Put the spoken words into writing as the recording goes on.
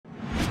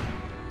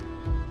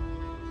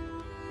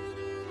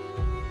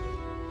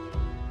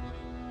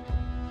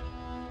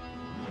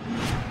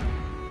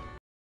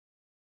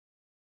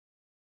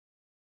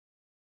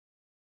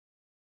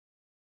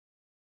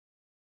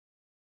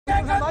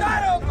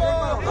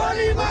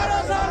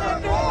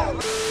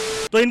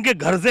तो इनके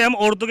घर से हम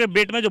औरतों के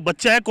पेट में जो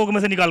बच्चा है कोक में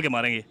से निकाल के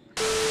मारेंगे।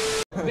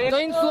 तो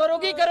इन सुअरों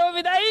की करो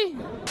विदाई।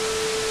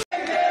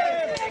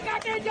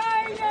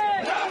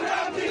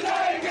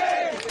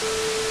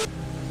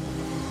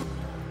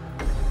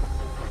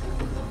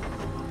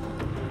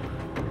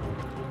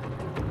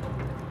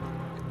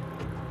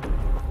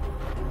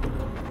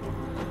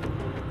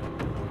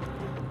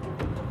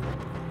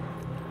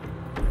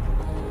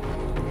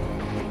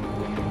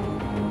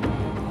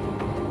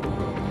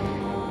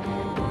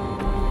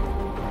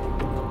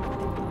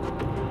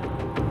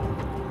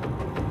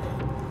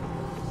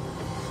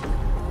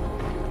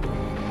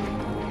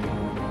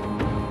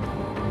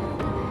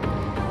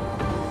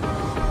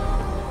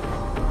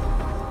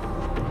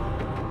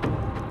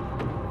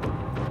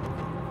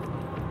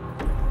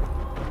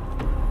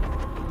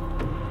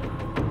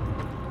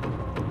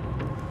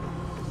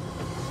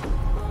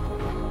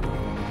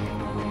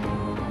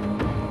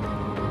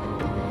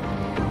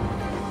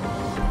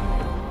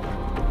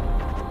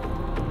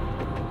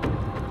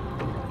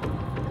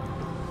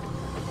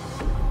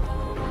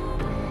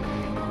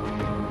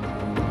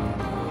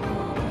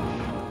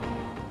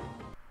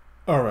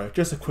 Alright,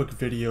 just a quick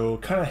video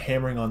kind of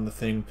hammering on the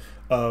thing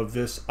of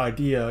this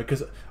idea,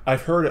 because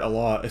I've heard it a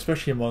lot,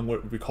 especially among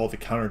what we call the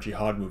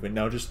counter-jihad movement.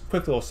 Now, just a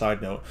quick little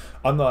side note,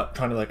 I'm not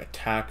trying to like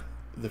attack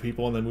the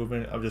people in the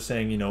movement. I'm just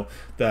saying, you know,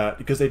 that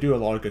because they do a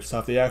lot of good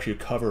stuff, they actually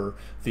cover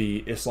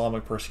the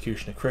Islamic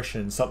persecution of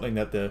Christians, something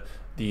that the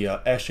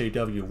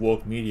SJW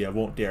woke media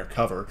won't dare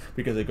cover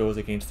because it goes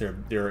against their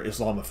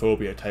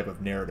Islamophobia type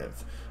of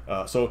narrative.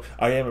 So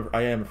I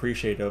am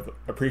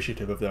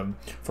appreciative of them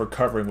for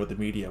covering what the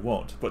media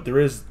won't. But there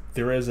is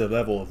a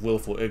level of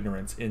willful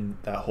ignorance in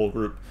that whole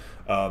group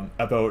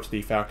about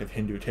the fact of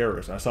Hindu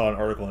terrorism. I saw an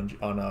article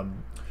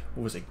on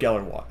what was it,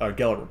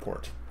 Geller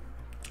Report,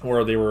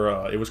 where they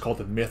were it was called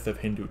the myth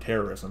of Hindu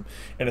terrorism.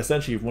 And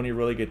essentially, when you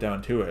really get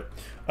down to it,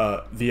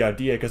 the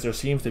idea, because there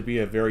seems to be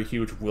a very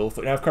huge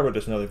willful, and I've covered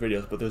this in other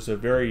videos, but there's a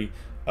very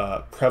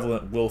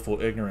prevalent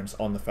willful ignorance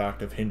on the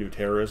fact of Hindu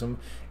terrorism,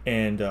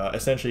 and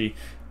essentially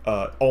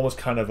almost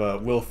kind of a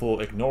willful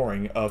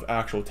ignoring of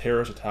actual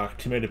terrorist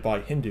attacks committed by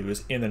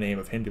Hindus in the name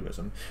of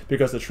Hinduism.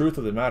 Because the truth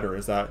of the matter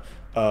is that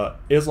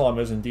Islam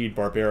is indeed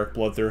barbaric,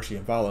 bloodthirsty,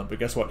 and violent, but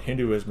guess what?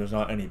 Hinduism is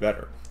not any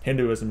better.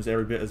 Hinduism is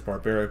every bit as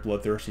barbaric,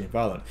 bloodthirsty, and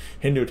violent.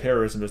 Hindu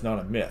terrorism is not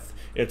a myth.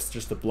 It's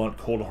just the blunt,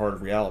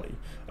 cold-hearted reality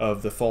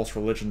of the false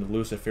religion, the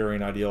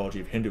Luciferian ideology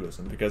of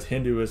Hinduism, because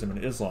Hinduism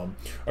and Islam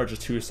are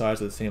just two sides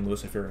of the same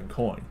Luciferian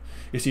coin.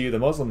 You see, the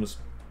Muslims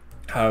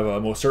have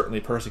most certainly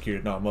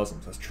persecuted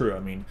non-Muslims. That's true. I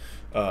mean,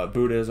 the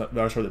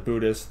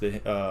Buddhists,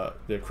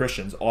 the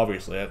Christians,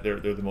 obviously, they're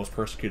the most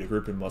persecuted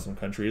group in Muslim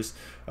countries.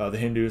 The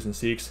Hindus and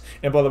Sikhs.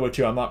 And by the way,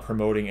 too, I'm not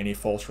promoting any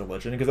false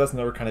religion, because that's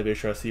another kind of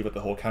issue I see with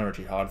the whole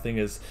counter-jihad thing,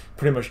 is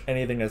pretty much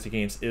anything that's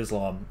against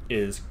Islam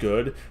is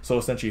good. So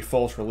essentially,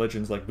 false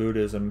religions like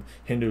Buddhism,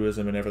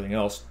 Hinduism, and everything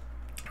else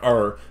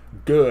are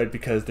good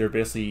because they're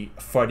basically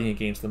fighting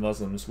against the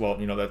Muslims. Well,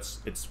 you know, it's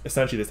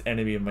essentially this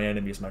enemy of my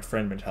enemy is my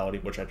friend mentality,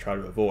 which I try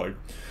to avoid.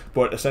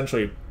 But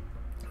essentially,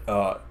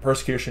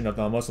 persecution of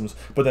non-Muslims,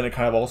 but then they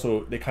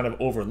kind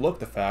of overlook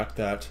the fact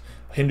that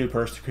Hindu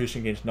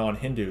persecution against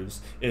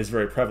non-Hindus is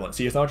very prevalent.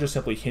 See, it's not just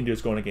simply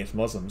Hindus going against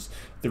Muslims.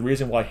 The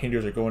reason why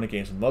Hindus are going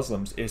against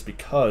Muslims is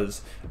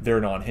because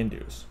they're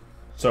non-Hindus.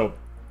 So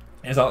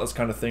it's not this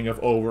kind of thing of,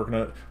 oh, we're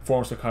going to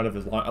form some kind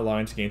of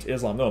alliance against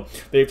Islam. No,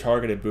 they've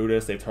targeted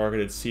Buddhists, they've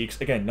targeted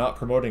Sikhs. Again, not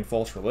promoting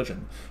false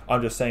religion.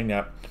 I'm just saying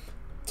that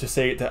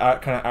to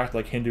act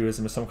like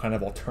Hinduism is some kind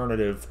of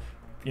alternative,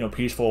 you know,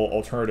 peaceful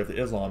alternative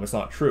to Islam is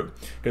not true,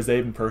 because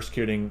they've been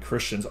persecuting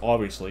Christians,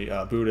 obviously,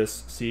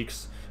 Buddhists,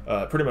 Sikhs,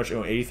 pretty much, you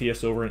know,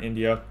 atheists over in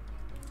India.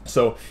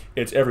 So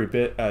it's every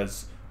bit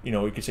as, you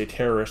know, you could say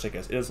terroristic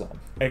as Islam.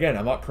 Again,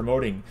 I'm not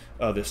promoting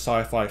this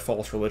sci-fi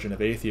false religion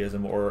of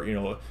atheism, or, you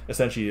know,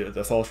 essentially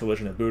the false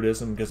religion of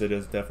Buddhism, because it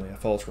is definitely a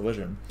false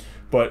religion.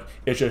 But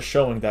it's just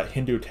showing that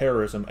Hindu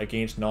terrorism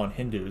against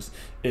non-Hindus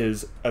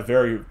is a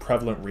very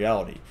prevalent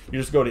reality. You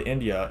just go to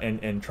India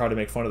and try to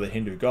make fun of the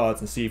Hindu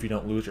gods and see if you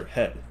don't lose your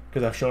head.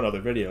 Because I've shown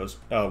other videos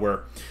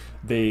where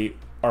they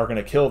are going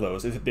to kill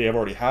those, they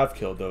already have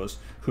killed those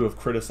who have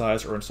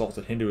criticized or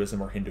insulted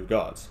Hinduism or Hindu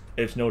gods.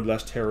 It's no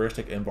less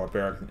terroristic and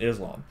barbaric than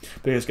Islam.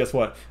 Because guess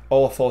what?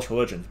 All false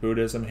religions,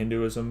 Buddhism,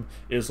 Hinduism,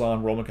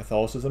 Islam, Roman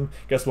Catholicism,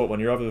 guess what? When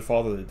you're of the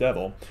father of the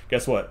devil,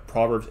 guess what?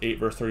 Proverbs 8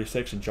 verse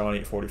 36 and John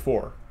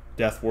 8:44.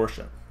 Death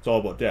worship. It's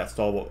all about death. It's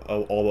all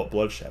about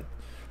bloodshed.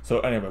 So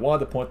anyway, I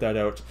wanted to point that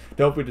out.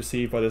 Don't be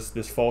deceived by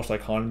this false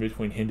dichotomy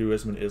between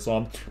Hinduism and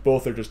Islam.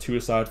 Both are just two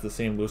sides of the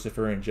same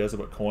Luciferian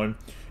Jesuit coin,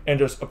 and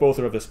just both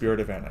are of the spirit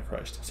of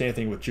Antichrist. Same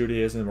thing with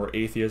Judaism or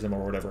atheism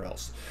or whatever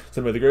else.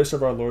 So may the grace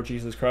of our Lord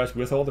Jesus Christ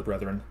be with all the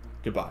brethren.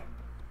 Goodbye.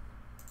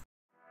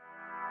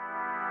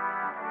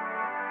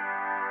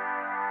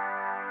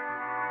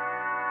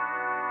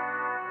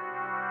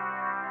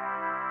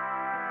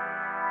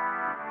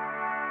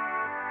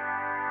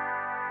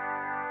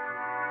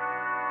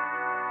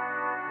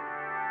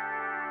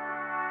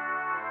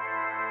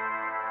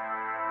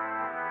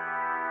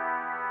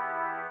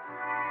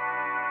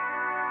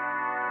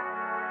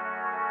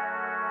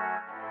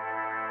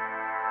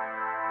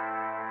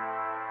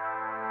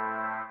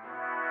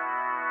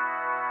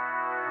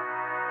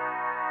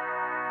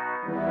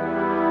 you.